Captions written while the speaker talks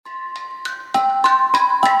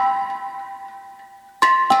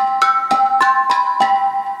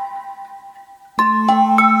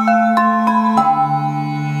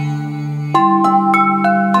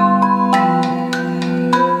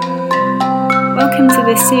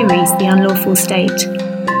this series, The Unlawful State.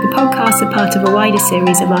 The podcasts are part of a wider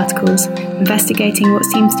series of articles investigating what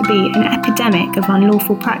seems to be an epidemic of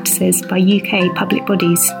unlawful practices by UK public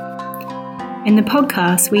bodies. In the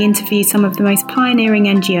podcast, we interview some of the most pioneering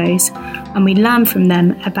NGOs and we learn from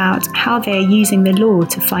them about how they are using the law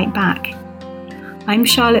to fight back. I'm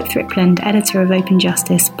Charlotte Thrippland, editor of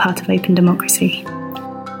openJustice, part of Open Democracy.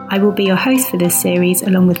 I will be your host for this series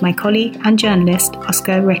along with my colleague and journalist,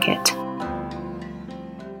 Oscar Rickett.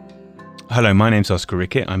 Hello, my name's Oscar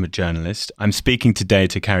Rickett. I'm a journalist. I'm speaking today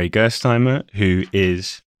to Kari Gerstheimer, who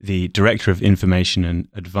is the Director of Information and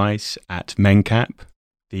Advice at Mencap,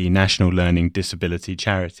 the National Learning Disability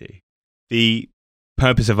Charity. The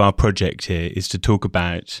purpose of our project here is to talk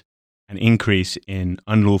about an increase in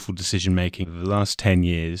unlawful decision-making over the last 10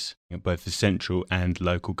 years at both the central and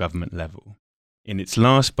local government level. In its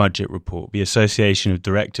last budget report, the Association of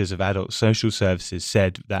Directors of Adult Social Services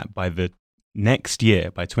said that by the next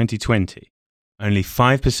year, by 2020, only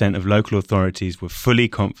 5% of local authorities were fully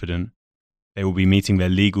confident they will be meeting their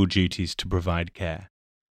legal duties to provide care.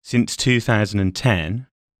 Since 2010,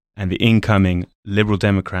 and the incoming Liberal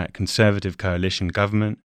Democrat Conservative coalition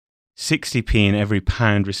government, 60p in every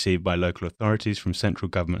pound received by local authorities from central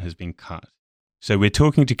government has been cut. So we're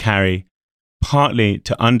talking to Kari partly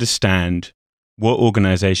to understand what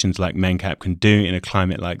organisations like Mencap can do in a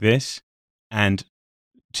climate like this, and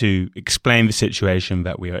to explain the situation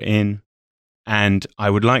that we are in. And I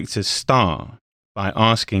would like to start by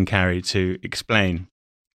asking Kari to explain,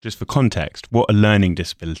 just for context, what a learning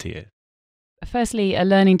disability is. Firstly, a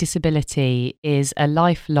learning disability is a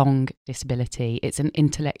lifelong disability. It's an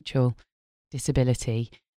intellectual disability,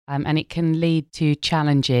 and it can lead to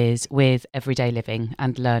challenges with everyday living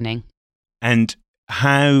and learning. And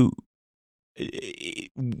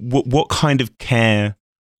what kind of care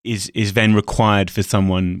is then required for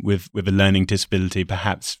someone with a learning disability,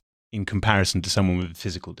 perhaps in comparison to someone with a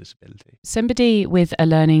physical disability? Somebody with a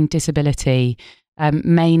learning disability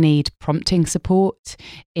may need prompting support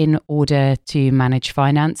in order to manage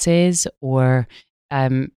finances, or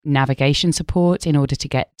navigation support in order to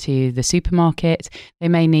get to the supermarket. They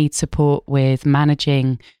may need support with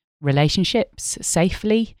managing relationships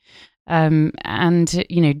safely,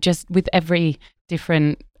 and just with every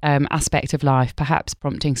different aspect of life, perhaps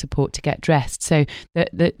prompting support to get dressed. So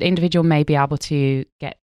the individual may be able to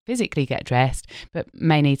physically get dressed, but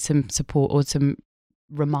may need some support or some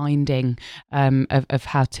reminding of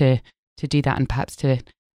how to do that, and perhaps to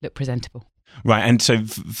look presentable. Right, and so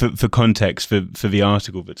for context, for the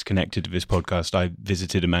article that's connected to this podcast, I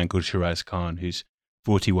visited a man called Shiraz Khan, who's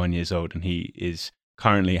 41 years old, and he is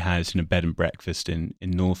currently has a bed and breakfast in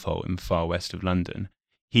Unlawful in the far west of London.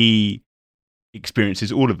 He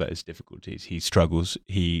experiences all of those difficulties. He struggles.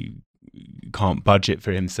 He can't budget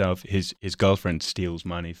for himself. His girlfriend steals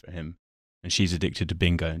money for him, and she's addicted to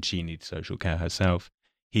bingo, and she needs social care herself.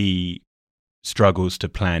 He struggles to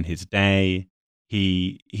plan his day.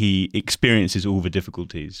 He experiences all the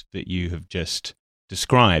difficulties that you have just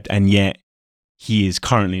described, and yet he is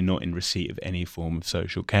currently not in receipt of any form of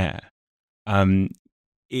social care.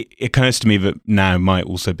 It occurs to me that now might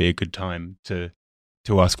also be a good time to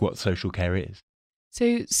ask what social care is.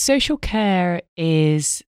 So social care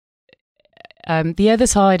is the other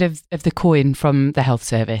side of the coin from the health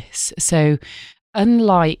service. So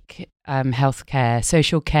unlike healthcare,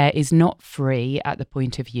 social care is not free at the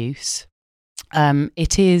point of use.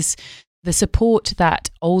 It is the support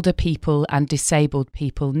that older people and disabled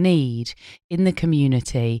people need in the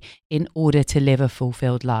community in order to live a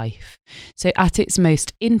fulfilled life. So at its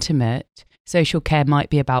most intimate, social care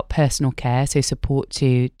might be about personal care, so support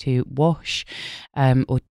to wash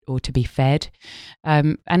or to be fed.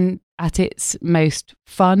 And at its most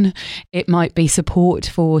fun, it might be support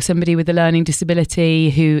for somebody with a learning disability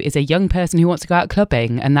who is a young person who wants to go out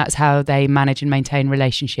clubbing, and that's how they manage and maintain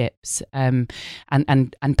relationships and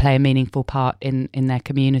play a meaningful part in their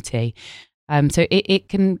community. So it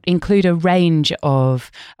can include a range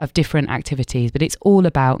of different activities, but it's all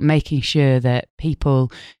about making sure that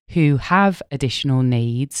people who have additional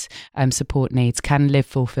needs, support needs, can live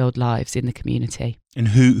fulfilled lives in the community. And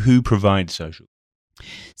who provides social?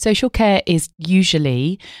 Social care is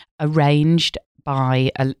usually arranged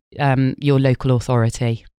by your local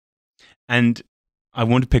authority. And I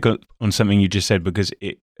want to pick up on something you just said, because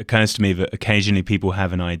it occurs to me that occasionally people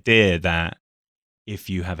have an idea that if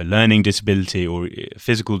you have a learning disability or a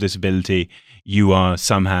physical disability, you are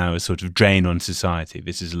somehow a sort of drain on society.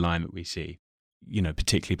 This is a line that we see,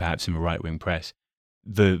 particularly perhaps in the right-wing press.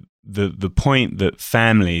 The point that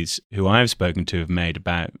families who I've spoken to have made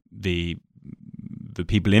about the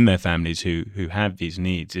people in their families who have these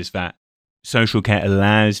needs is that social care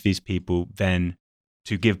allows these people then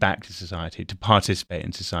to give back to society, to participate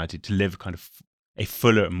in society, to live kind of a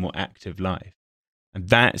fuller and more active life. And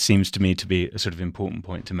that seems to me to be a sort of important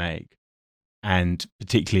point to make, and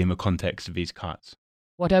particularly in the context of these cuts.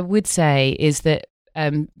 What I would say is that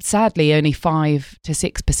sadly, only 5 to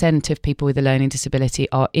 6% of people with a learning disability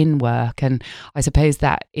are in work. And I suppose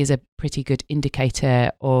that is a pretty good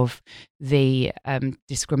indicator of the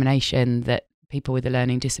discrimination that people with a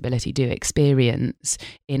learning disability do experience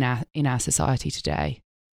in our society today.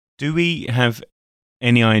 Do we have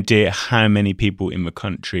any idea how many people in the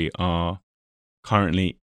country are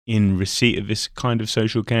currently in receipt of this kind of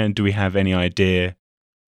social care? And do we have any idea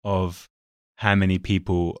of how many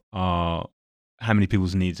people's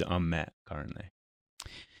needs are unmet currently?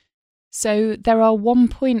 So there are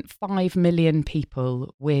 1.5 million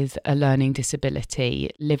people with a learning disability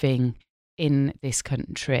living in this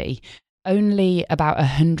country. Only about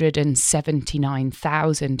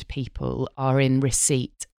 179,000 people are in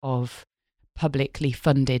receipt of publicly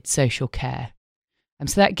funded social care.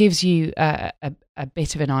 So that gives you a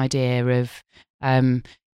bit of an idea of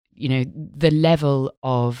the level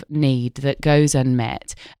of need that goes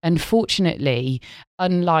unmet. Unfortunately,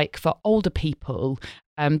 unlike for older people,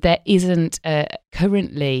 there isn't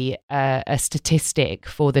currently a statistic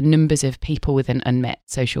for the numbers of people with an unmet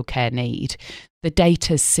social care need. The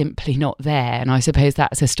data's simply not there, and I suppose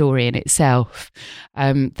that's a story in itself.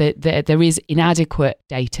 There is inadequate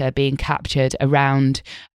data being captured around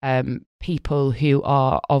people who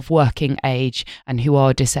are of working age and who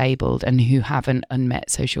are disabled and who have an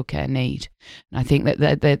unmet social care need. And I think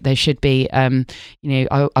that there should be, I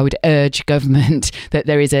would urge government that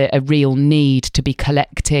there is a real need to be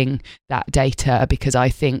collecting that data, because I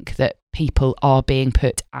think that people are being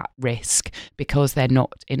put at risk because they're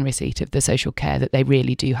not in receipt of the social care that they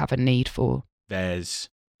really do have a need for. There's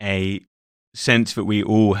a sense that we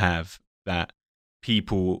all have that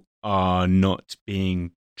people are not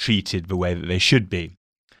being treated the way that they should be.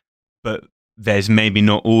 But there's maybe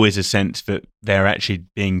not always a sense that they're actually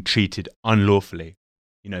being treated unlawfully.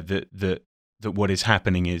 That what is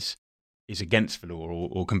happening is against the law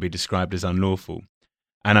or can be described as unlawful.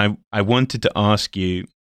 And I wanted to ask you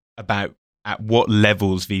about at what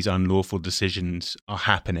levels these unlawful decisions are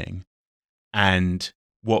happening and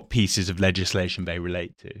what pieces of legislation they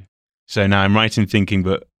relate to. So now I'm right in thinking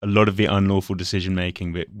that a lot of the unlawful decision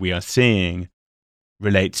making that we are seeing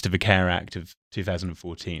relates to the Care Act of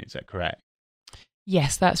 2014. Is that correct?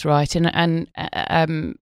 Yes, that's right. And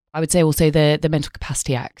I would say also the Mental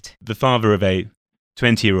Capacity Act. The father of a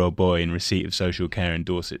 20-year-old boy in receipt of social care in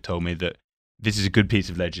Dorset told me that this is a good piece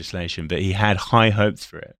of legislation, but he had high hopes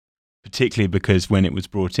for it, particularly because when it was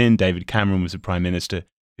brought in, David Cameron was a prime minister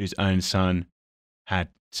whose own son had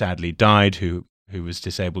sadly died, who was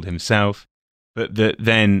disabled himself. But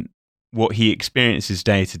then what he experiences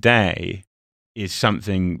day to day is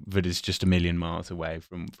something that is just a million miles away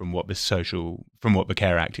from what the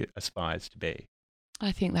Care Act aspires to be.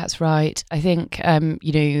 I think that's right. I think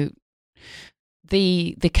the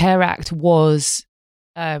Care Act was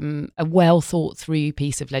a well thought through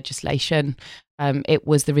piece of legislation. It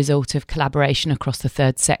was the result of collaboration across the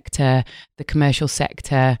third sector, the commercial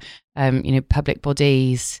sector, public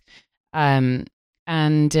bodies, and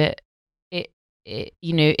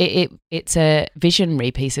it's a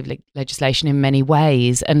visionary piece of legislation in many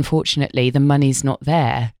ways. Unfortunately, the money's not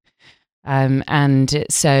there, and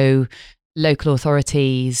so local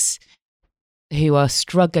authorities who are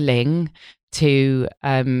struggling to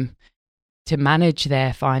manage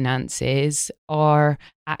their finances are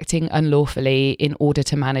acting unlawfully in order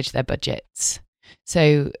to manage their budgets.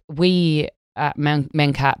 So we at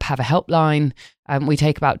Mencap have a helpline. We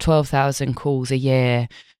take about 12,000 calls a year,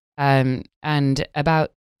 and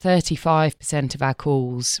about 35% of our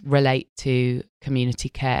calls relate to community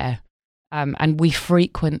care. And we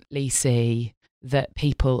frequently see that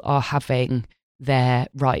people are having their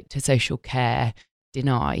right to social care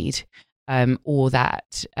denied. Or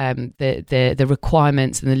that the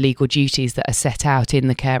requirements and the legal duties that are set out in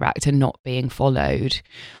the Care Act are not being followed.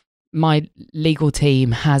 My legal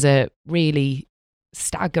team has a really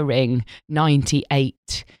staggering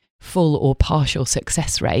 98 full or partial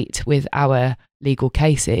success rate with our legal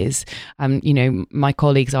cases. My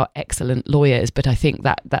colleagues are excellent lawyers, but I think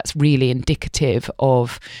that that's really indicative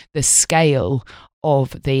of the scale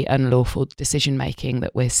of the unlawful decision making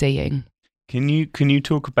that we're seeing. Can you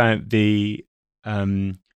talk about the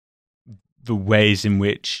ways in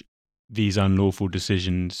which these unlawful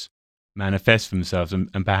decisions manifest themselves,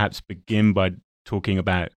 and perhaps begin by talking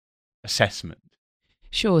about assessment?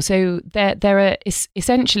 Sure. So there are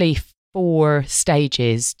essentially 4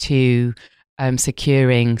 stages to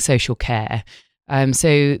securing social care.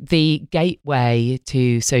 So the gateway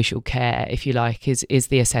to social care, if you like, is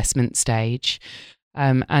the assessment stage.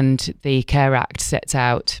 And the Care Act sets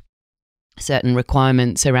out certain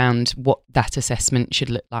requirements around what that assessment should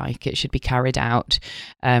look like. It should be carried out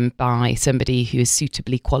by somebody who is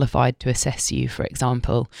suitably qualified to assess you, for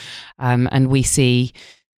example. And we see,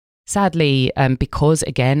 sadly, because,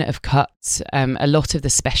 again, of cuts, a lot of the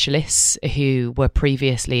specialists who were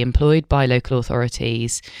previously employed by local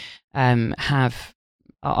authorities are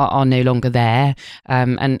no longer there,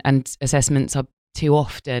 and assessments are too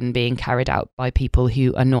often being carried out by people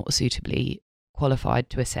who are not suitably qualified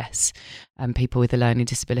to assess people with a learning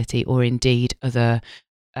disability or indeed other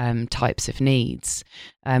types of needs.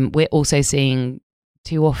 We're also seeing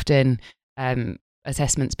too often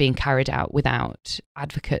assessments being carried out without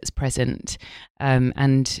advocates present,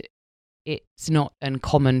 and it's not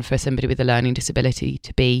uncommon for somebody with a learning disability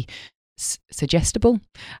to be suggestible.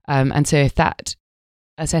 And so if that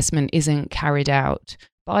assessment isn't carried out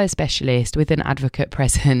by a specialist with an advocate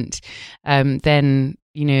present, then,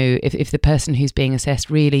 you know, if the person who's being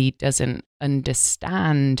assessed really doesn't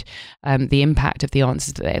understand the impact of the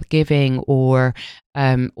answers that they're giving, or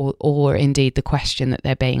indeed the question that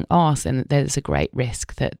they're being asked, then there's a great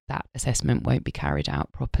risk that that assessment won't be carried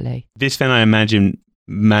out properly. This then, I imagine,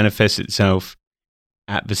 manifests itself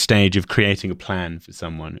at the stage of creating a plan for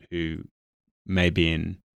someone who may be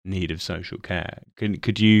in need of social care.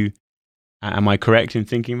 Could you, am I correct in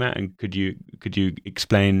thinking that? And could you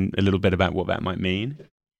explain a little bit about what that might mean?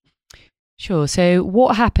 Sure. So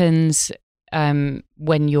what happens if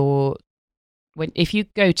you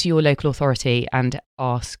go to your local authority and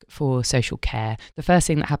ask for social care? The first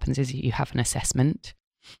thing that happens is you have an assessment.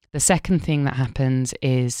 The second thing that happens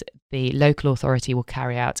is the local authority will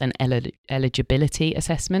carry out an eligibility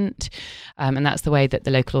assessment, and that's the way that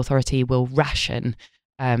the local authority will ration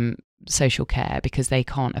social care, because they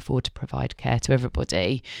can't afford to provide care to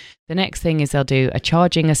everybody. The next thing is they'll do a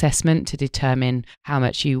charging assessment to determine how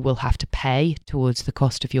much you will have to pay towards the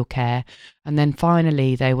cost of your care, and then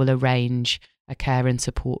finally they will arrange a care and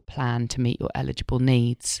support plan to meet your eligible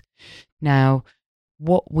needs. Now,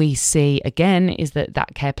 what we see again is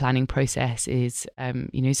that care planning process is,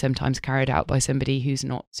 sometimes carried out by somebody who's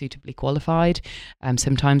not suitably qualified.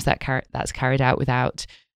 Sometimes that's carried out without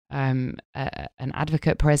an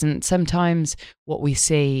advocate present. Sometimes what we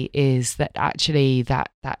see is that actually that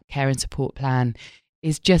care and support plan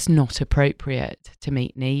is just not appropriate to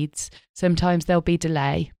meet needs. Sometimes there'll be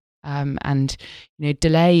delay, and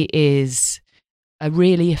delay is a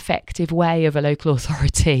really effective way of a local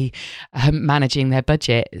authority managing their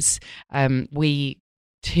budgets. We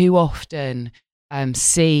too often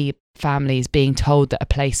see families being told that a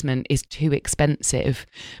placement is too expensive.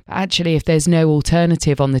 But actually, if there's no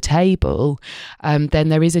alternative on the table, then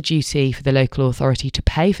there is a duty for the local authority to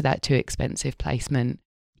pay for that too expensive placement.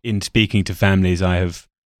 In speaking to families, they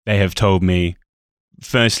have told me,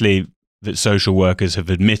 firstly, that social workers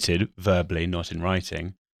have admitted, verbally, not in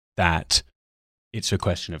writing, that it's a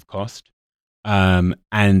question of cost.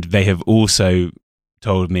 And they have also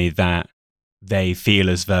told me that they feel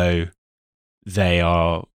as though they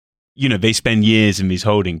are, they spend years in these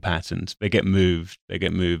holding patterns. They get moved,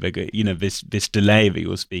 this delay that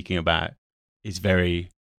you're speaking about is very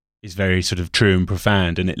sort of true and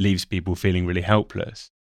profound, and it leaves people feeling really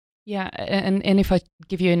helpless. Yeah, and if I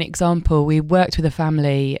give you an example, we worked with a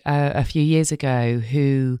family a few years ago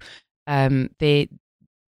who they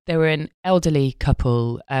were an elderly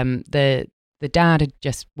couple. The dad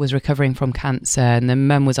was recovering from cancer, and the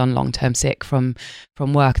mum was on long-term sick from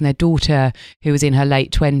work. And their daughter, who was in her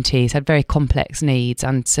late 20s, had very complex needs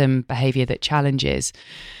and some behaviour that challenges.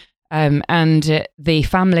 And the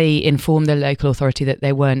family informed the local authority that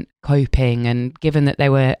they weren't coping. And given that they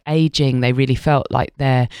were ageing, they really felt like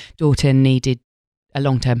their daughter needed a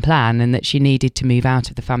long-term plan and that she needed to move out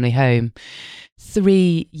of the family home.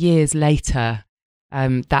 3 years later,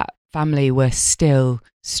 that family were still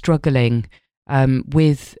struggling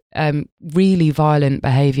with really violent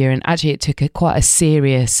behaviour, and actually it took quite a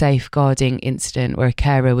serious safeguarding incident where a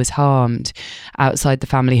carer was harmed outside the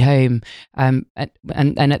family home, and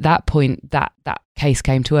at that point that case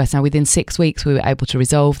came to us. Now within 6 weeks we were able to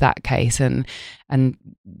resolve that case, and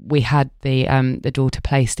we had the daughter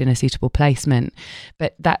placed in a suitable placement,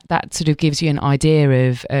 but that sort of gives you an idea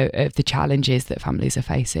of the challenges that families are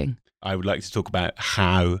facing. I would like to talk about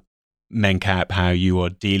how Mencap, how you are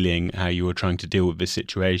trying to deal with this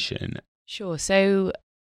situation. Sure. So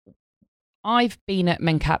I've been at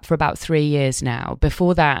Mencap for about 3 years now.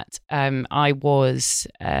 Before that, I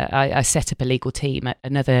set up a legal team at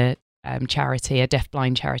another charity, a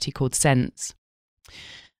deafblind charity called Sense.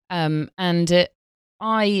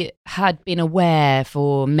 I had been aware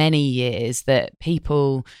for many years that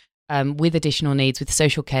people with additional needs, with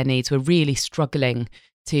social care needs, were really struggling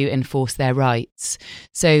to enforce their rights.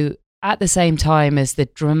 So at the same time as the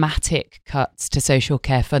dramatic cuts to social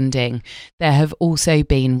care funding, there have also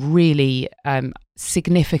been really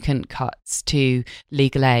significant cuts to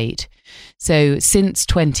legal aid. So since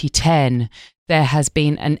 2010, there has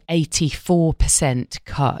been an 84%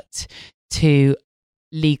 cut to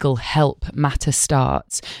legal help matter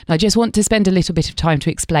starts. And I just want to spend a little bit of time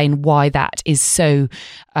to explain why that is so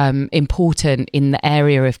important in the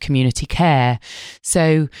area of community care.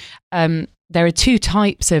 So there are two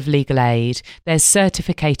types of legal aid. There's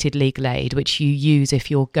certificated legal aid, which you use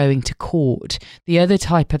if you're going to court. The other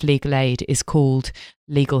type of legal aid is called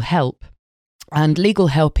legal help. And legal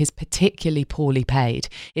help is particularly poorly paid.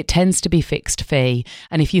 It tends to be fixed fee.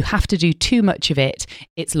 And if you have to do too much of it,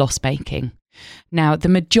 it's loss making. Now, the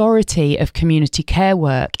majority of community care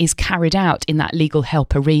work is carried out in that legal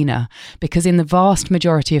help arena, because in the vast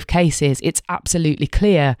majority of cases, it's absolutely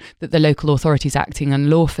clear that the local authority is acting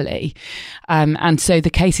unlawfully. And so the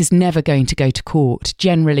case is never going to go to court.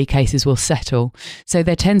 Generally, cases will settle. So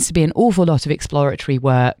there tends to be an awful lot of exploratory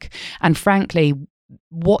work. And frankly,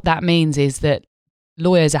 what that means is that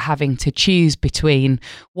lawyers are having to choose between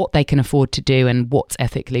what they can afford to do and what's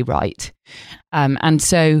ethically right. And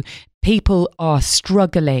so people are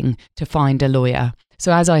struggling to find a lawyer.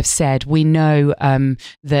 So as I've said, we know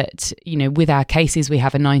that, with our cases, we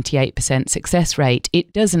have a 98% success rate.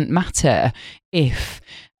 It doesn't matter if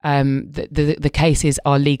the cases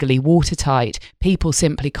are legally watertight. People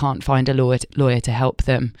simply can't find a lawyer to help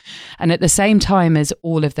them. And at the same time as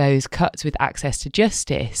all of those cuts with access to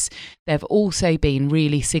justice, there have also been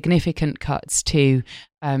really significant cuts to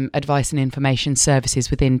advice and information services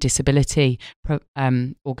within disability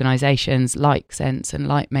organisations like Sense and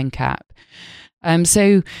like Mencap.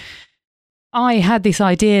 So I had this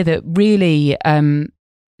idea that really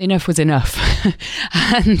enough was enough.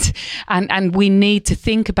 and we need to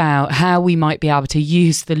think about how we might be able to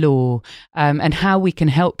use the law and how we can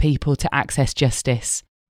help people to access justice.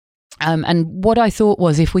 And what I thought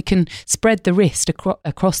was, if we can spread the risk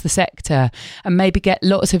across the sector and maybe get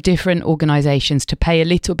lots of different organisations to pay a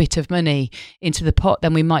little bit of money into the pot,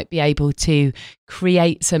 then we might be able to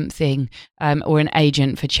create something or an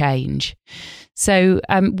agent for change. So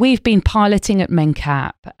we've been piloting at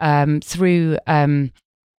Mencap through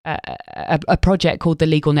a project called the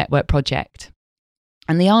Legal Network Project.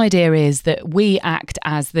 And the idea is that we act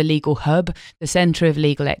as the legal hub, the centre of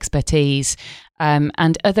legal expertise,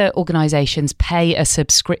 and other organisations pay a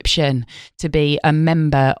subscription to be a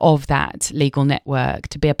member of that legal network,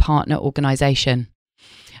 to be a partner organisation.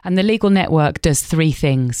 And the legal network does three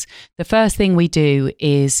things. The first thing we do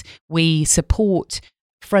is we support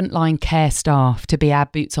frontline care staff to be our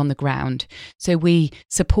boots on the ground. So we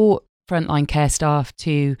support frontline care staff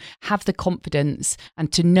to have the confidence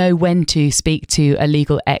and to know when to speak to a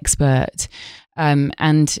legal expert.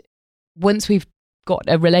 And once we've got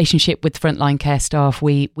a relationship with frontline care staff,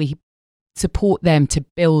 we support them to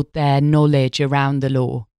build their knowledge around the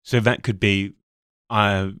law. So that could be,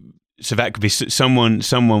 someone,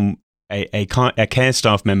 a care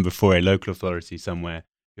staff member for a local authority somewhere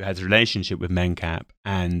who has a relationship with Mencap,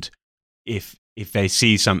 and if they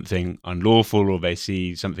see something unlawful or they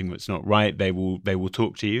see something that's not right, they will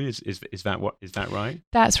talk to you. Is that right?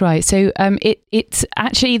 That's right. So it's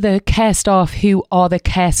actually the care staff who are the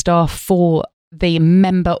care staff for the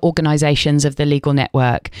member organisations of the legal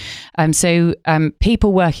network. So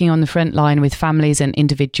people working on the front line with families and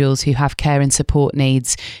individuals who have care and support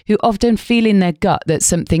needs, who often feel in their gut that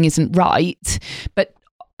something isn't right, but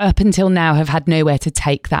up until now have had nowhere to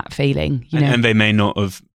take that feeling. And they may not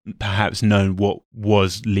have perhaps known what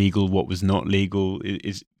was legal, what was not legal.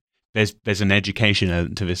 There's an education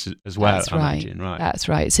element to this as well. That's right. Imagine, right. That's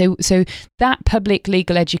right. So that public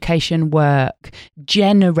legal education work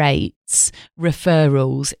generates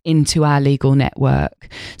referrals into our legal network.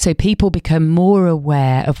 So people become more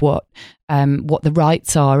aware of what the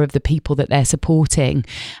rights are of the people that they're supporting,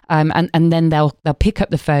 and then they'll pick up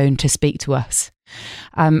the phone to speak to us.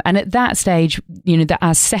 And at that stage, that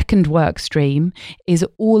our second work stream is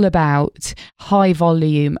all about high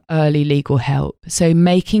volume early legal help. So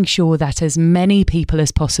making sure that as many people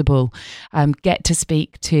as possible get to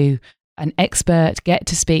speak to an expert, get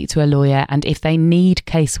to speak to a lawyer, and if they need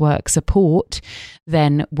casework support,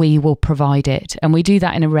 then we will provide it. And we do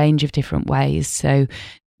that in a range of different ways. So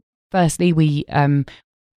firstly, we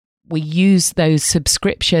we use those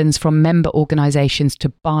subscriptions from member organisations to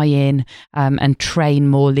buy in and train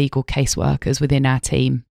more legal caseworkers within our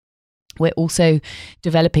team. We're also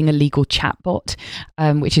developing a legal chatbot,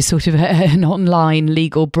 which is sort of an online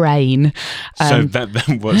legal brain. So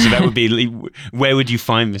that would be, where would you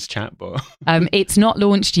find this chatbot? It's not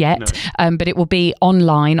launched yet, no. But it will be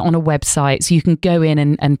online on a website. So you can go in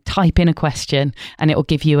and type in a question and it will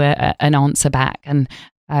give you an answer back and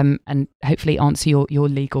hopefully answer your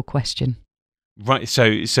legal question. Right.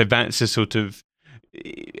 So that's a sort of,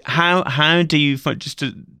 how do you find, just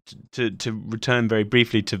to return very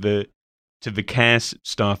briefly to the care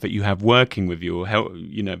staff that you have working with you, or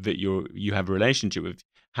that you have a relationship with,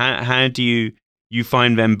 how do you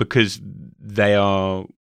find them, because they are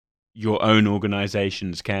your own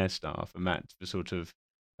organisation's care staff, and that's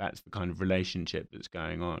the kind of relationship that's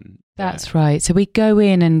going on. That's right. So we go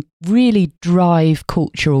in and really drive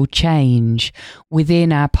cultural change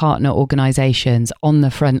within our partner organisations on the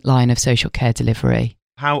front line of social care delivery.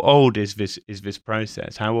 How old is this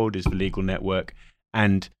process? How old is the legal network?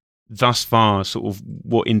 And thus far, sort of,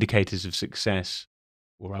 what indicators of success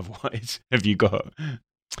or otherwise have you got?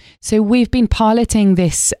 So we've been piloting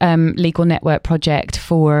this legal network project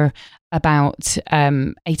for about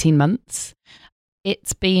 18 months.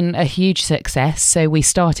 It's been a huge success. So we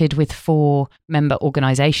started with 4 member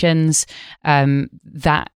organisations.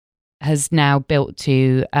 That has now built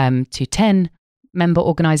to 10 member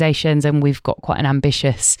organisations, and we've got quite an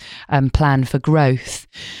ambitious plan for growth.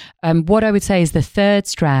 What I would say is the third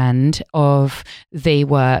strand of the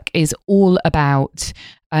work is all about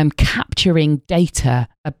capturing data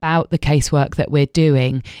about the casework that we're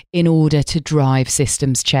doing in order to drive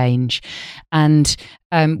systems change. And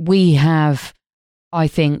we have, I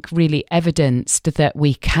think, really evidenced that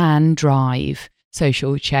we can drive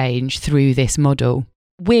social change through this model.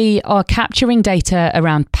 We are capturing data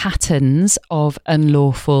around patterns of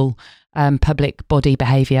unlawful public body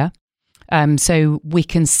behaviour. So we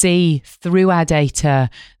can see through our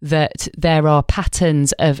data that there are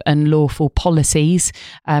patterns of unlawful policies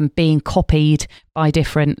being copied by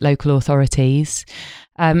different local authorities.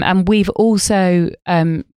 And we've also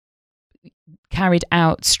carried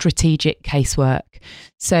out strategic casework.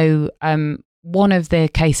 So one of the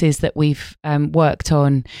cases that we've worked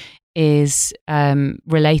on is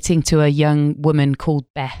relating to a young woman called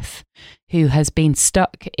Beth, who has been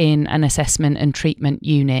stuck in an assessment and treatment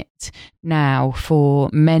unit now for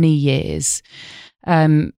many years.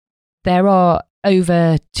 There are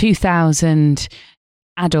over 2,000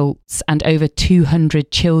 adults and over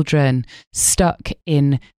 200 children stuck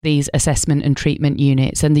in these assessment and treatment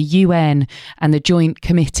units. And the UN and the Joint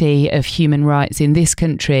Committee of Human Rights in this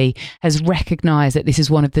country has recognised that this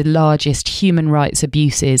is one of the largest human rights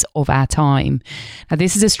abuses of our time. Now,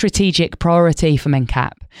 this is a strategic priority for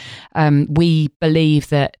Mencap. We believe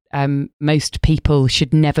that most people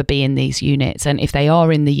should never be in these units. And if they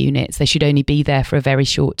are in the units, they should only be there for a very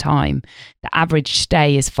short time. The average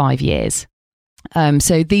stay is 5 years.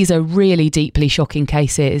 So these are really deeply shocking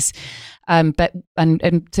cases. So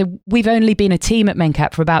we've only been a team at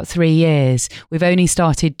Mencap for about 3 years. We've only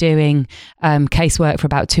started doing casework for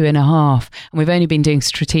about 2.5, and we've only been doing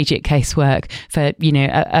strategic casework for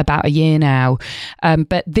about a year now.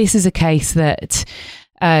 But this is a case that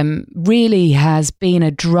really has been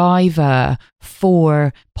a driver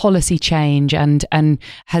for policy change and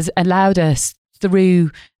has allowed us, through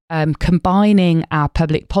combining our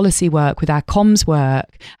public policy work with our comms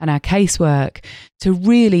work and our casework, to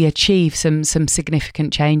really achieve some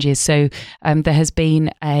significant changes. So there has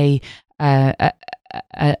been a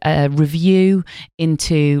review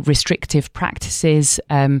into restrictive practices,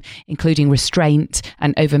 including restraint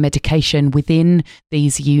and over-medication within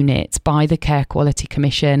these units by the Care Quality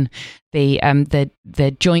Commission. The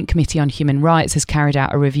Joint Committee on Human Rights has carried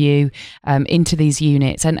out a review into these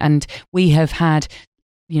units, and we have had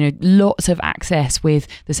lots of access with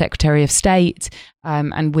the Secretary of State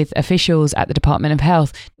and with officials at the Department of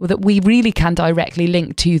Health that we really can directly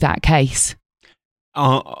link to that case.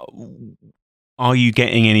 Are you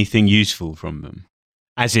getting anything useful from them?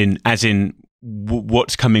 As in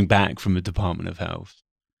what's coming back from the Department of Health?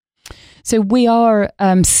 So we are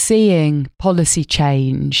seeing policy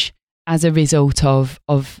change as a result of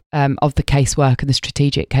the casework and the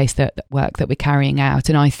strategic case work that we're carrying out.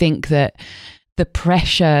 And I think that the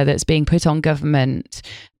pressure that's being put on government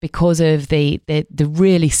because of the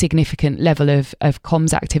really significant level of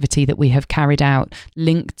comms activity that we have carried out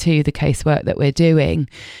linked to the casework that we're doing,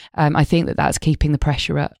 I think that that's keeping the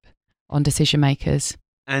pressure up on decision makers.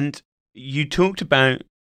 And you talked about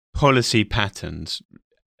policy patterns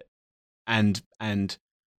and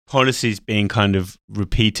policies being kind of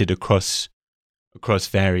repeated across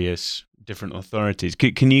various different authorities.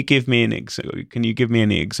 Can you give me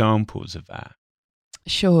any examples of that?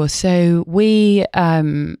 Sure. So we,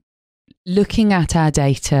 looking at our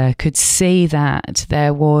data, could see that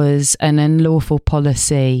there was an unlawful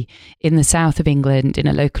policy in the south of England in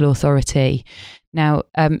a local authority. Now,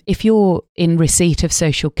 if you're in receipt of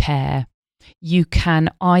social care, you can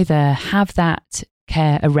either have that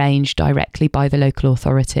care arranged directly by the local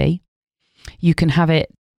authority, you can have it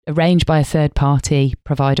arranged by a third-party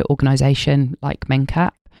provider organisation like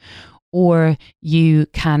Mencap, or you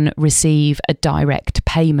can receive a direct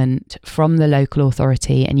payment from the local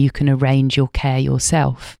authority and you can arrange your care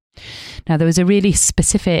yourself. Now, there was a really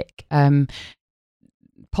specific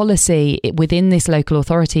policy within this local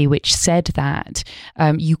authority which said that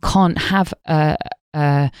you can't have a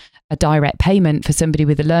direct payment for somebody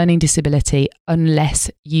with a learning disability unless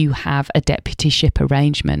you have a deputyship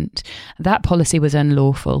arrangement. That policy was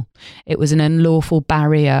unlawful. It was an unlawful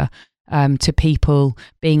barrier to people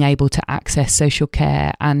being able to access social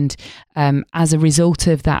care. And as a result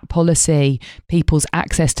of that policy, people's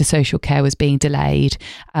access to social care was being delayed,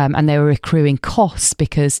 and they were accruing costs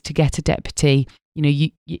because to get a deputy,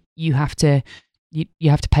 you have to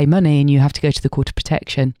pay money and you have to go to the Court of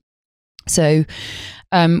Protection. So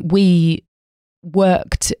we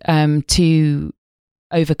worked to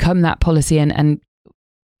overcome that policy and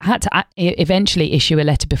had to eventually issue a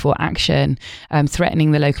letter before action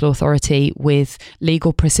threatening the local authority with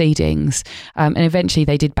legal proceedings, and eventually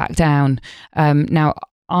they did back down. Now,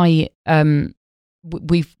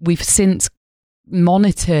 we've since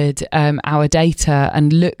monitored our data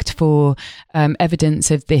and looked for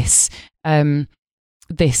evidence of this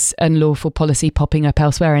unlawful policy popping up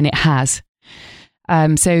elsewhere, and it has.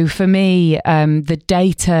 So for me, the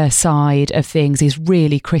data side of things is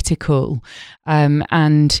really critical.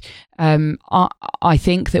 And I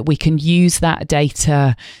think that we can use that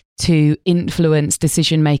data to influence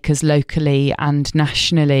decision makers locally and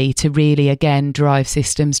nationally to really, again, drive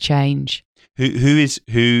systems change. Who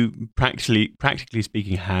practically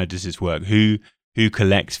speaking, how does this work? Who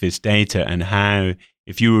collects this data, and how,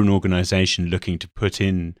 if you were an organisation looking to put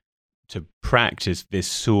in to practice this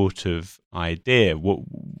sort of idea, what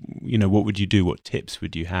would you do? What tips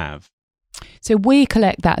would you have? So we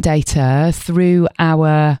collect that data through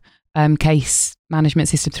our case management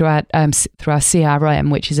system, through our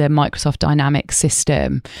CRM, which is a Microsoft Dynamics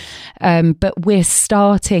system. But we're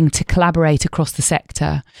starting to collaborate across the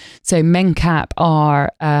sector. So Mencap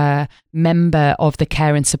are a member of the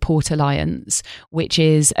Care and Support Alliance, which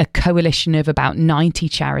is a coalition of about 90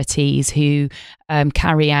 charities who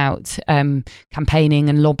carry out campaigning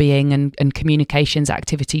and lobbying and communications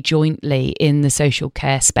activity jointly in the social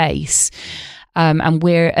care space. And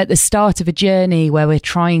we're at the start of a journey where we're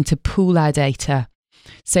trying to pool our data.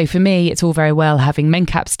 So for me, it's all very well having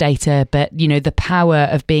Mencap's data, but the power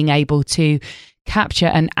of being able to capture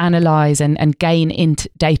and analyse and gain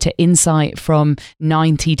data insight from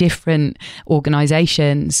 90 different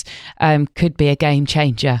organisations could be a game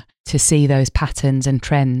changer to see those patterns and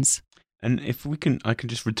trends. And if I can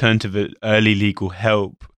just return to the early legal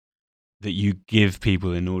help that you give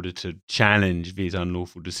people in order to challenge these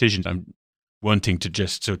unlawful decisions. I'm wanting to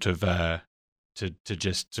just sort of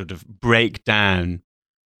break down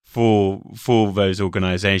for those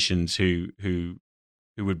organisations who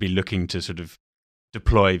would be looking to sort of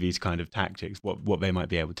deploy these kind of tactics, what they might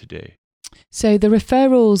be able to do. So the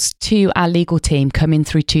referrals to our legal team come in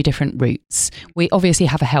through two different routes. We obviously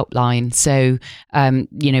have a helpline. So,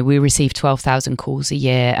 we receive 12,000 calls a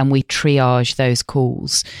year and we triage those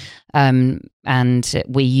calls. And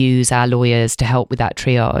we use our lawyers to help with that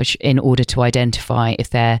triage in order to identify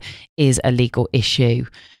if there is a legal issue.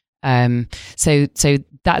 So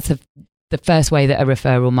that's the first way that a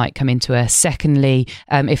referral might come into us. Secondly,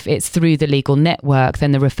 if it's through the legal network,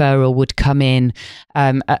 then the referral would come in.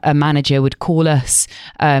 A manager would call us.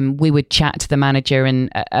 We would chat to the manager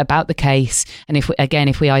about the case. And if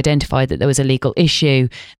we identified that there was a legal issue,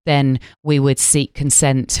 then we would seek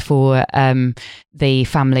consent for the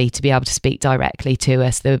family to be able to speak directly to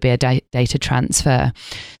us. There would be a data transfer.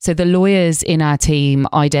 So the lawyers in our team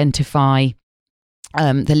identify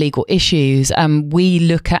the legal issues. We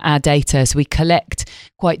look at our data, so we collect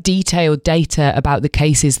quite detailed data about the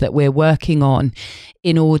cases that we're working on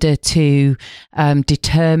in order to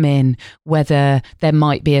determine whether there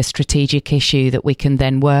might be a strategic issue that we can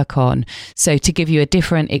then work on. So to give you a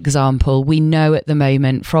different example, we know at the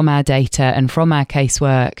moment from our data and from our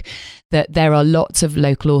casework that there are lots of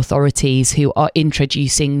local authorities who are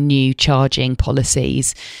introducing new charging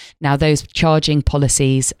policies. Now, those charging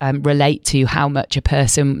policies relate to how much a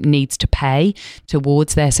person needs to pay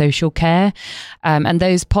towards their social care. And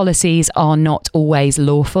those policies are not always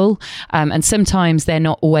lawful. And sometimes they're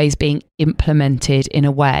not always being implemented in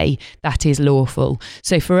a way that is lawful.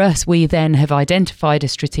 So for us, we then have identified a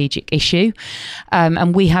strategic issue,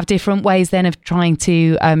 and we have different ways then of trying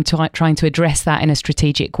to address that in a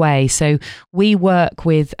strategic way. So we work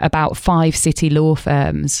with about 5 city law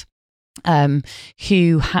firms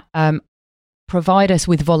who provide us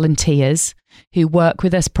with volunteers who work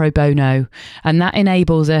with us pro bono, and that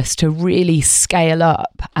enables us to really scale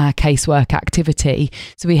up our casework activity.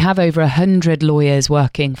 So we have over 100 lawyers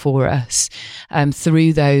working for us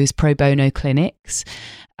through those pro bono clinics.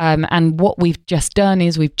 And what we've just done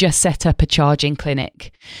is we've just set up a charging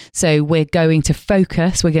clinic. So we're going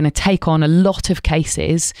to take on a lot of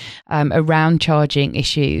cases around charging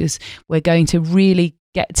issues. We're going to really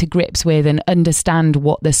get to grips with and understand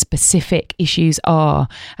what the specific issues are.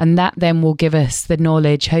 And that then will give us the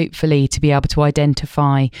knowledge, hopefully, to be able to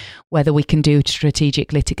identify whether we can do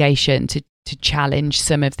strategic litigation to challenge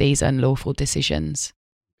some of these unlawful decisions.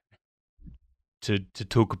 To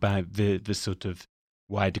talk about the sort of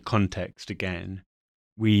wider context again,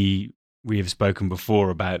 we have spoken before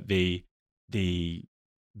about the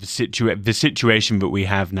situation that we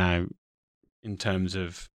have now in terms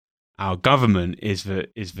of our government is that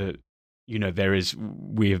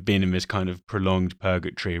we have been in this kind of prolonged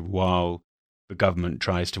purgatory while the government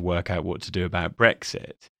tries to work out what to do about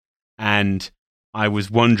Brexit. And I was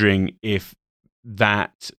wondering if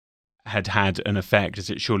that had an effect, as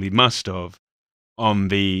it surely must have, on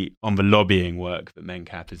the lobbying work that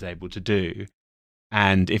Mencap is able to do.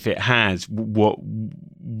 And if it has, what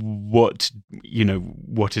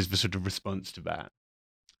is the sort of response to that?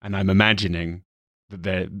 And I'm imagining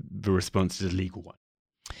that the response is a legal one.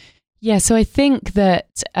 Yeah, so I think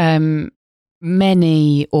that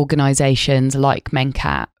many organisations like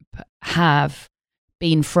Mencap have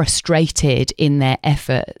been frustrated in their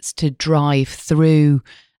efforts to drive through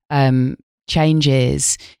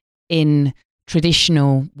changes in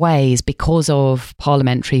traditional ways because of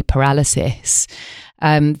parliamentary paralysis.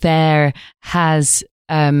 There has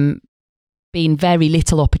been very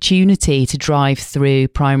little opportunity to drive through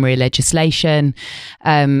primary legislation.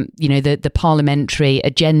 The parliamentary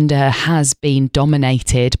agenda has been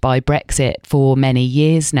dominated by Brexit for many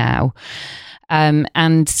years now.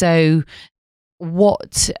 And so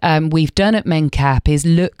what we've done at Mencap is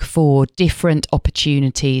look for different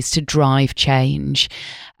opportunities to drive change.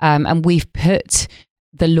 And we've put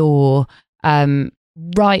the law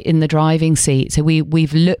right in the driving seat. So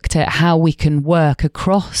we've looked at how we can work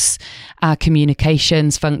across our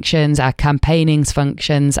communications functions, our campaigning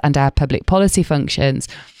functions, and our public policy functions,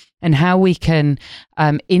 and how we can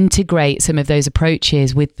integrate some of those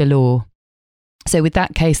approaches with the law. So with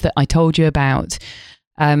that case that I told you about,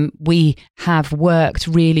 we have worked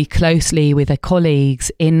really closely with our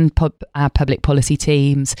colleagues in our public policy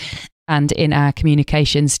teams and in our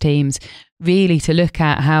communications teams, really to look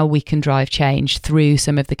at how we can drive change through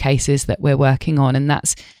some of the cases that we're working on. And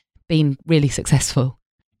that's been really successful.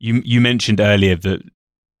 You mentioned earlier that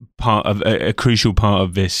part of a crucial part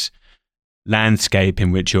of this landscape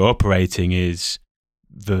in which you're operating is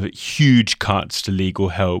the huge cuts to legal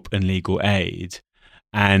help and legal aid.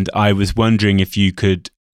 And I was wondering if you could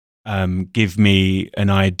give me an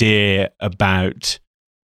idea about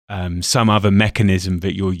some other mechanism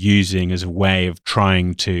that you're using as a way of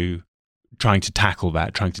trying to tackle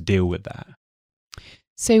that, trying to deal with that.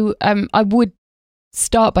 So I would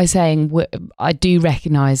start by saying I do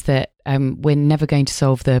recognise that we're never going to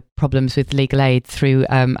solve the problems with legal aid through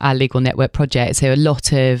our legal network project. So a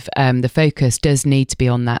lot of the focus does need to be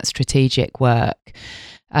on that strategic work.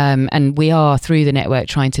 And we are, through the network,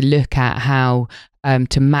 trying to look at how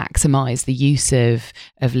to maximise the use of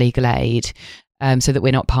legal aid. So that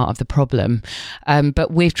we're not part of the problem. But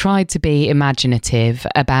we've tried to be imaginative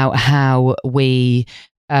about how we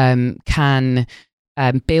can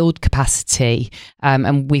build capacity.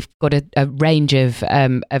 And we've got a range of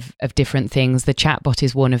different things. The chatbot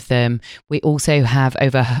is one of them. We also have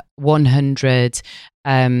over 100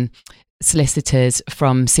 solicitors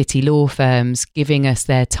from city law firms giving us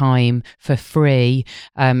their time for free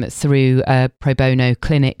through a pro bono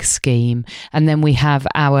clinic scheme. And then we have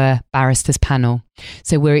our barristers panel.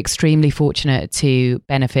 So we're extremely fortunate to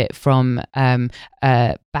benefit from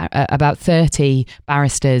about 30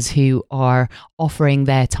 barristers who are offering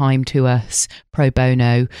their time to us pro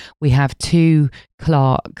bono. We have 2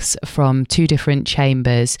 clerks from 2 different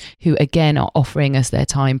chambers who again are offering us their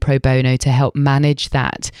time pro bono to help manage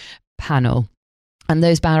that panel. And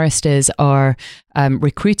those barristers are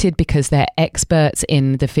recruited because they're experts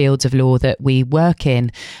in the fields of law that we work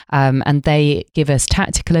in. And they give us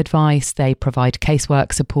tactical advice, they provide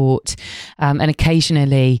casework support, and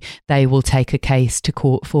occasionally they will take a case to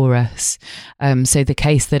court for us. So the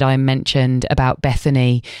case that I mentioned about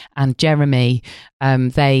Bethany and Jeremy,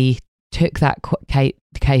 they took that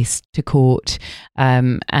case to court,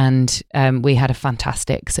 and we had a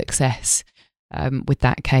fantastic success with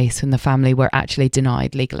that case, and the family were actually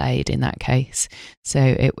denied legal aid in that case. So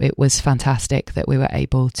it was fantastic that we were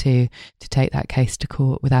able to take that case to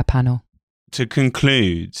court with our panel. To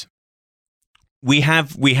conclude, we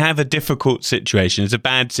have a difficult situation. It's a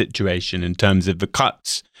bad situation in terms of the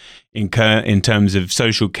cuts in terms of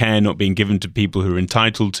social care not being given to people who are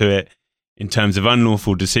entitled to it, in terms of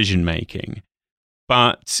unlawful decision making.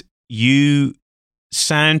 But you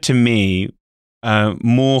sound to me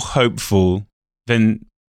more hopeful than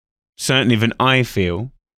I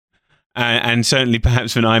feel, and certainly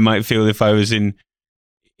perhaps than I might feel if I was in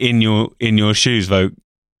your shoes. Though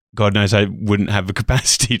God knows I wouldn't have the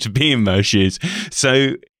capacity to be in those shoes.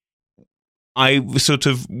 So I sort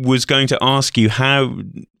of was going to ask you how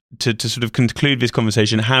to sort of conclude this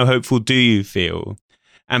conversation. How hopeful do you feel?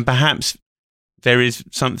 And perhaps there is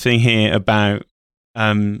something here about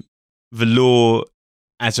the law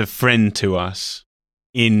as a friend to us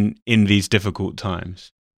in these difficult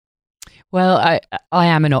times. Well, I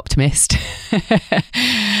am an optimist.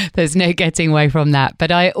 There's no getting away from that.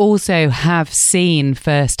 But I also have seen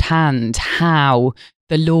firsthand how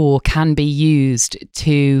the law can be used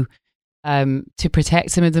to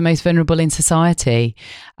protect some of the most vulnerable in society.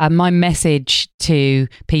 My message to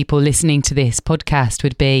people listening to this podcast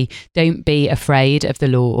would be, don't be afraid of the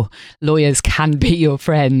law. Lawyers can be your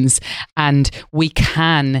friends, and we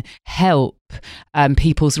can help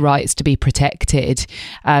people's rights to be protected.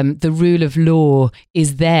 The rule of law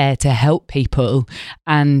is there to help people,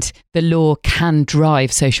 and the law can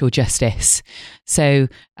drive social justice. So,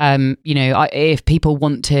 if people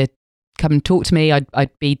want to come and talk to me,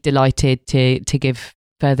 I'd be delighted to give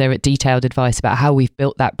further detailed advice about how we've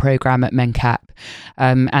built that program at Mencap.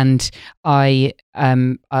 And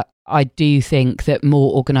I do think that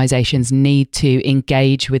more organisations need to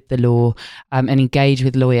engage with the law and engage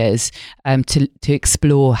with lawyers to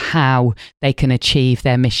explore how they can achieve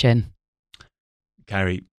their mission.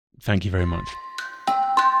 Kari, thank you very much.